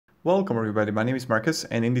Welcome everybody, my name is Marcus,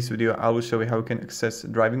 and in this video I will show you how you can access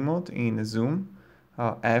driving mode in Zoom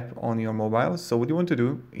app on your mobile. So what you want to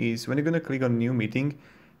do is when you're going to click on new meeting,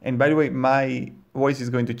 and by the way, my voice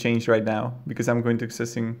is going to change right now because I'm going to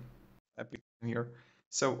accessing application here.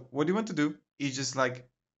 So what you want to do is just like,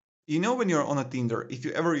 when you're on a Tinder, if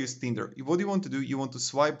you ever use Tinder, what you want to do, you want to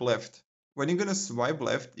swipe left. When you're going to swipe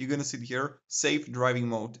left, you're going to see here, save driving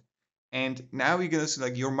mode. And now you're going to see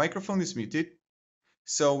like your microphone is muted.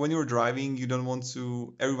 So when you're driving, you don't want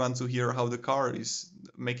everyone to hear how the car is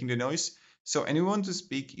making the noise. So anyone to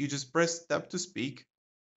speak, you just press tap to speak,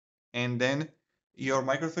 and then your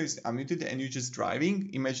microphone is unmuted and you're just driving.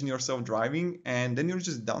 Imagine yourself driving, and then you're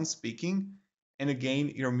just done speaking, and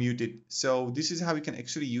again you're muted. So this is how you can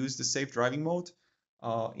actually use the safe driving mode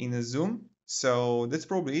in a Zoom. So that's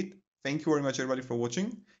probably it. Thank you very much everybody for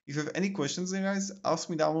watching. If you have any questions, guys, ask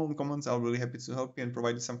me down in the comments. I'll be really happy to help you and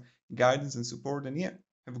provide you some guidance and support. And yeah,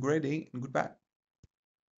 have a great day and goodbye.